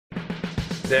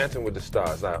Dancing with the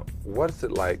Stars. Now, what's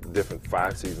it like different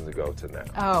 5 seasons ago to now?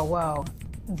 Oh, whoa.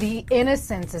 The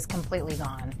innocence is completely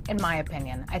gone, in my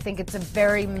opinion. I think it's a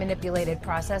very manipulated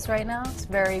process right now. It's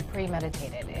very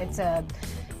premeditated. It's a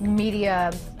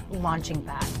media launching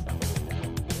pad.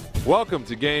 Welcome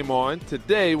to Game On.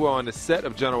 Today we're on the set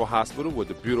of General Hospital with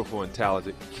the beautiful and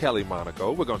talented Kelly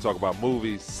Monaco. We're going to talk about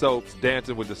movies, soaps,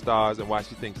 Dancing with the Stars, and why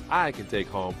she thinks I can take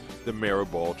home the Mirror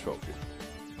Ball Trophy.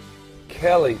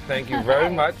 Kelly, thank you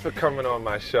very much for coming on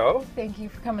my show. Thank you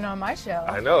for coming on my show.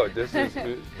 I know, this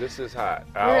is hot.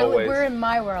 We're in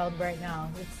my world right now.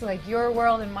 It's like your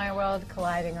world and my world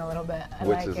colliding a little bit.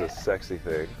 Which is a sexy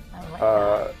thing. I like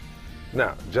that.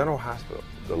 Now, General Hospital,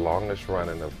 the longest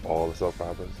running of all the soap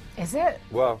operas. Is it?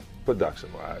 Well,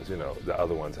 production-wise, you know, the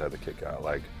other ones had to kick out.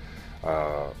 Like,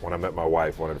 when I met my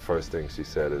wife, one of the first things she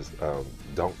said is,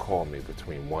 don't call me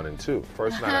between 1 and 2.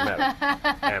 First night I met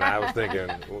her. And I was thinking,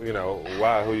 you know,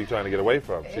 why, who are you trying to get away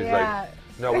from? She's like,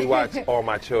 no, we watch All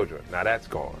My Children. Now that's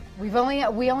gone. We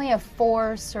only have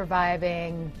 4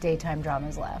 surviving daytime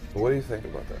dramas left. What do you think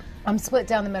about that? I'm split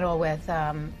down the middle with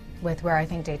where I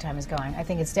think daytime is going. I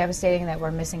think it's devastating that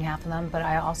we're missing half of them, but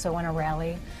I also want to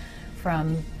rally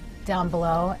from down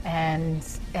below and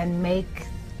make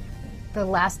the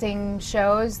lasting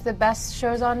shows the best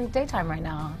shows on daytime right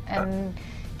now, and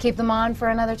keep them on for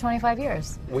another 25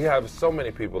 years. We have so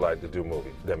many people like to do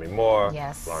movies. Demi Moore,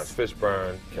 yes. Lawrence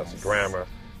Fishburne, Kelsey Grammer.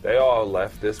 They all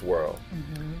left this world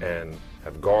and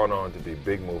have gone on to be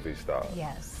big movie stars.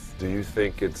 Yes. Do you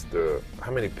think it's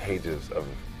how many pages of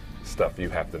stuff you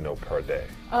have to know per day?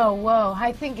 Oh, whoa.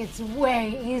 I think it's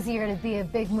way easier to be a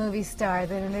big movie star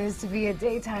than it is to be a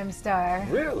daytime star.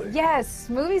 Really? Yes.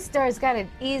 Movie stars got it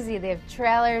easy. They have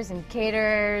trailers and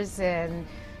caterers and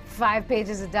 5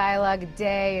 pages of dialogue a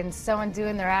day and someone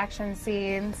doing their action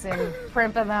scenes and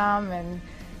primping them and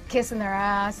kissing their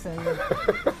ass and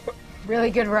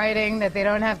really good writing that they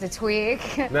don't have to tweak.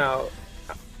 Now,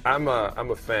 I'm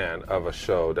a fan of a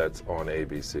show that's on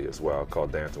ABC as well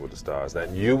called Dancing with the Stars.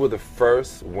 And you were the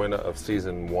first winner of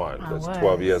season 1. That's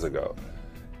 12 years ago,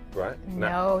 right?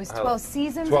 No, it was 12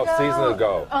 seasons 12 ago. 12 seasons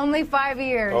ago. Only 5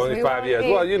 years. Only 5 years.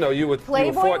 Well, you know, you were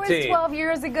 14. Playboy was 12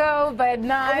 years ago, but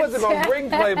not. I wasn't going to bring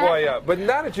Playboy up, but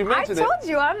now that you mentioned it. I told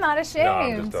you, I'm not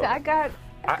ashamed. No, I've got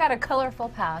a colorful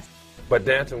past. But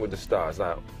Dancing with the Stars,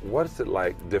 now, what's it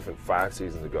like different 5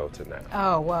 seasons ago to now?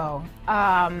 Oh, whoa.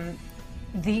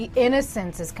 The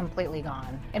innocence is completely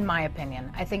gone, in my opinion.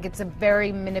 I think it's a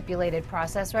very manipulated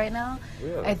process right now.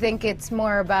 Really? I think it's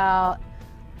more about,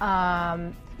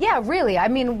 yeah, really. I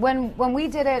mean, when we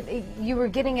did it, you were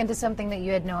getting into something that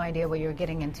you had no idea what you were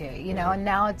getting into, you know, and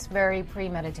now it's very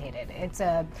premeditated. It's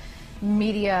a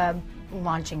media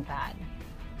launching pad.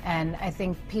 And I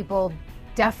think people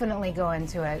definitely go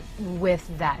into it with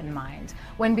that in mind.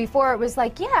 When before it was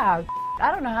like, yeah, I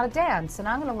don't know how to dance, and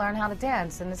I'm going to learn how to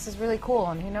dance, and this is really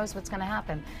cool, and who knows what's going to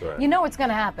happen. Right. You know what's going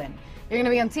to happen. You're going to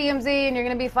be on TMZ, and you're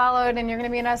going to be followed, and you're going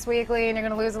to be in Us Weekly, and you're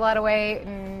going to lose a lot of weight,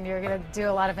 and you're going to do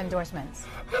a lot of endorsements.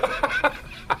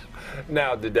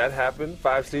 Now, did that happen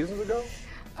 5 seasons ago?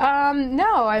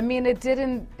 No, I mean, it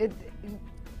didn't.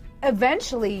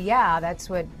 Eventually, yeah, that's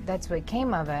what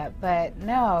came of it, but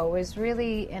no, it was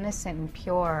really innocent and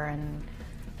pure,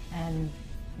 and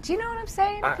do you know what I'm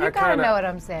saying? You gotta know what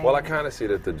I'm saying. Well, I kind of see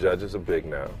that the judges are big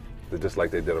now. They're just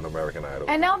like they did on American Idol.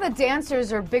 And now the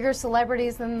dancers are bigger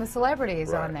celebrities than the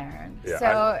celebrities on there. Yeah,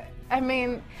 so I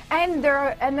mean, and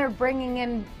they're bringing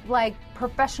in like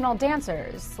professional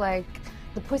dancers, like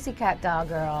the Pussycat Doll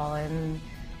Girl, and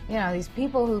you know these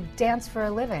people who dance for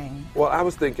a living. Well, I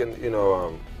was thinking, you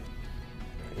know,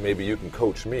 maybe you can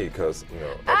coach me because you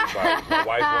know my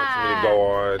wife wants me to go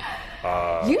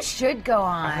on. You should go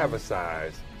on. I have a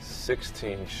size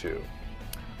 16 shoe.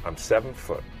 I'm 7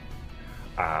 foot.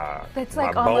 That's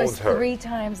like almost 3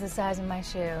 times the size of my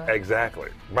shoe. Exactly.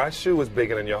 My shoe is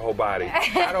bigger than your whole body.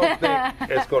 I don't think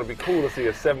it's going to be cool to see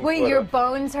a 7 foot. Wait, your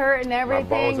bones hurt and everything?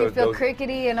 bones you hurt, feel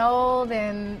crickety and old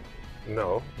and...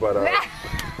 No, but...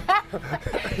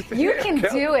 You can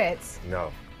do it.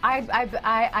 No.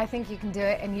 I think you can do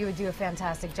it, and you would do a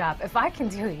fantastic job. If I can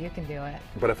do it, you can do it.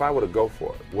 But if I were to go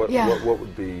for it, what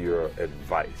would be your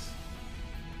advice?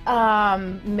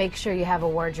 Make sure you have a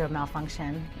wardrobe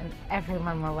malfunction, and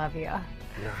everyone will love you. Now,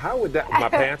 how would that? My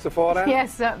pants will fall down? Yeah,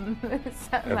 something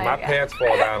if like my pants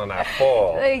fall down and I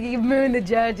fall. Like you moon the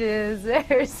judges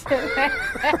or something.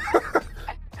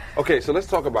 Okay, so let's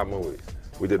talk about movies.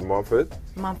 We did Mumford.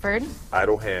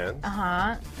 Idle Hands.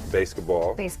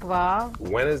 Basketball.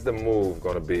 When is the move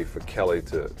going to be for Kelly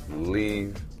to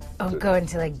leave? Go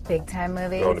into like big time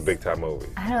movies? Go into big time movies.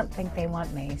 I don't think they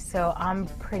want me, so I'm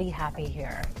pretty happy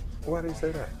here. Why do you say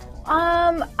that?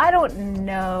 I don't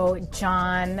know,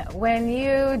 John. When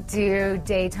you do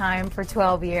daytime for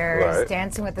 12 years, Right.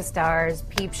 Dancing with the Stars,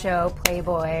 Peep Show,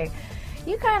 Playboy,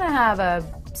 you kind of have a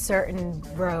certain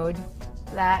road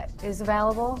that is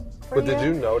available for But did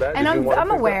you know that? And Did you wanna I'm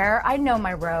pick aware. I know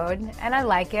my road, and I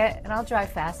like it, and I'll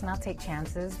drive fast, and I'll take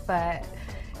chances, but...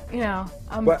 You know,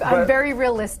 I'm But- very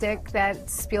realistic that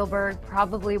Spielberg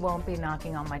probably won't be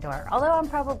knocking on my door. Although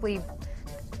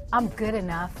I'm good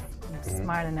enough, I'm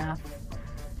smart enough,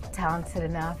 talented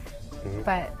enough,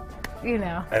 but, you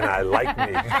know. And I like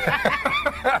me.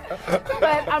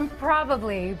 But I'm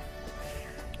probably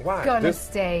Why? gonna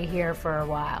stay here for a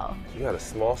while. You had a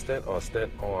small stint or a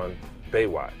stint on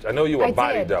Baywatch. I know you were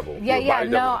body did. double. Yeah, You were yeah, body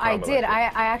no, double for I Carmela. did. I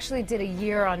actually did a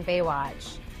year on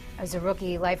Baywatch. I was a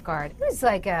rookie lifeguard. It was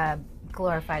like a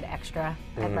glorified extra,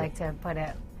 I'd like to put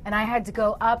it. And I had to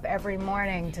go up every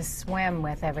morning to swim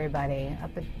with everybody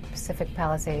up at Pacific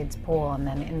Palisades pool and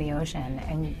then in the ocean.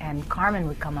 And Carmen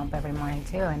would come up every morning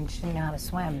too, and she didn't know how to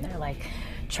swim. They're like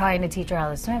trying to teach her how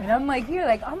to swim. And I'm like,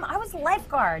 I was a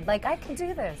lifeguard. Like, I can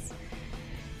do this.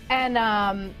 And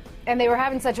they were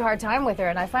having such a hard time with her,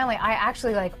 and I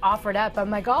actually like offered up.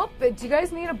 I'm like, do you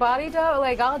guys need a body double?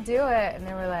 Like, I'll do it. And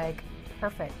they were like,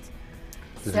 perfect.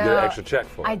 Did you get an extra check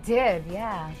for it? I did,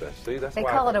 yeah. That's They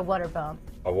why call it a water bump.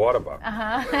 a water bump.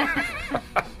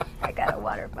 I got a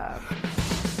water bump.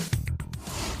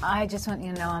 I just want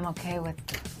you to know I'm okay with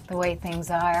the way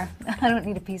things are. I don't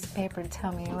need a piece of paper to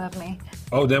tell me you love me.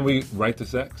 Oh, then we write the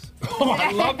sex? Oh,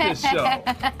 I love this show.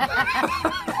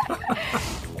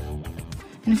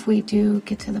 And if we do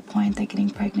get to the point that getting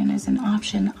pregnant is an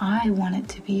option, I want it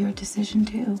to be your decision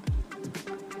too.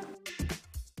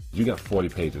 You got 40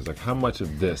 pages. Like, how much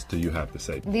of this do you have to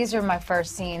say? These are my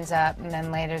first scenes up, and then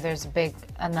later there's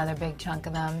another big chunk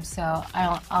of them. So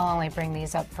I'll only bring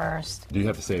these up first. Do you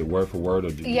have to say it word for word,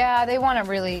 or do you? Yeah, they want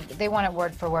it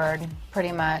word for word,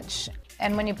 pretty much.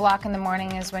 And when you block in the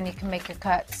morning is when you can make your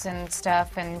cuts and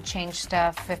stuff and change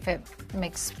stuff if it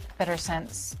makes better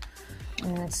sense.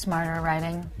 And it's smarter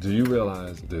writing. Do you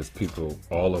realize there's people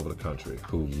all over the country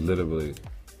who literally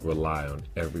rely on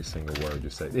every single word you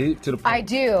say? To the point. I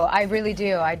do. I really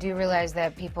do. I do realize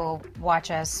that people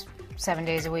watch us 7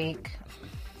 days a week.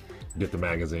 Get the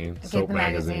magazine, Get soap the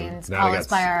magazines, Now call they us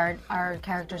got by our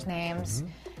characters' names,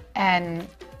 and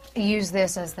use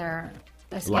this as their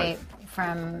escape Life.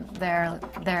 from their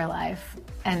life,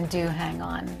 and do hang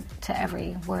on to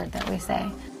every word that we say.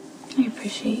 I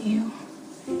appreciate you.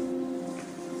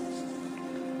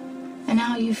 And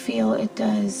how you feel, it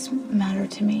does matter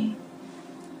to me.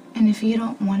 And if you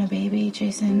don't want a baby,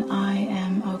 Jason, I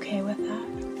am okay with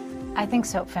that. I think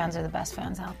soap fans are the best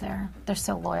fans out there. They're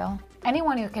so loyal.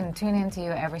 Anyone who can tune into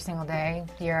you every single day,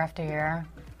 year after year,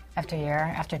 after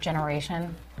year, after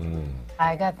generation.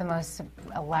 I got the most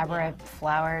elaborate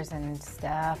flowers and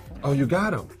stuff. Oh, you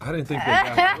got them. I didn't think they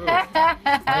got through.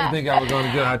 I didn't think I was going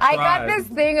to get it. I got this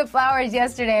thing of flowers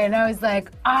yesterday, and I was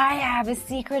like, I have a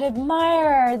secret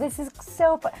admirer. This is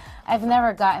so fun. I've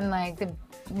never gotten like a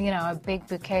big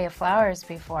bouquet of flowers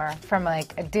before from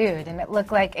like a dude, and it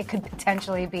looked like it could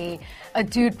potentially be a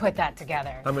dude put that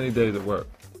together. How many days at work?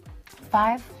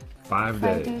 5 5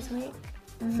 days a week.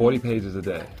 40 pages a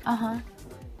day.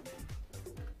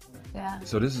 Yeah.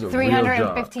 So this is a real job.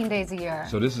 315 days a year.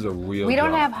 So this is a real We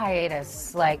don't job. have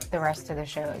hiatus like the rest of the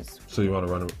shows. So you want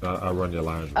to run? I'll run your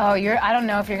lines. Oh, I don't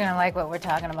know if you're gonna like what we're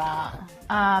talking about.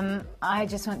 I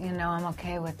just want you to know I'm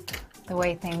okay with the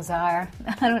way things are.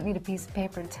 I don't need a piece of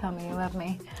paper to tell me you love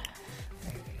me.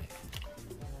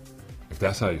 If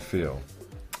that's how you feel.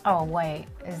 Oh wait,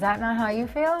 is that not how you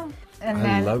feel? And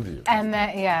I love you. And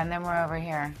then we're over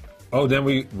here. Oh, then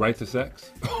we write the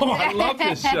sex? Oh, I love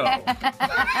this show.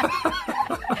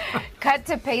 Cut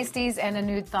to pasties and a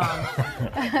nude thong.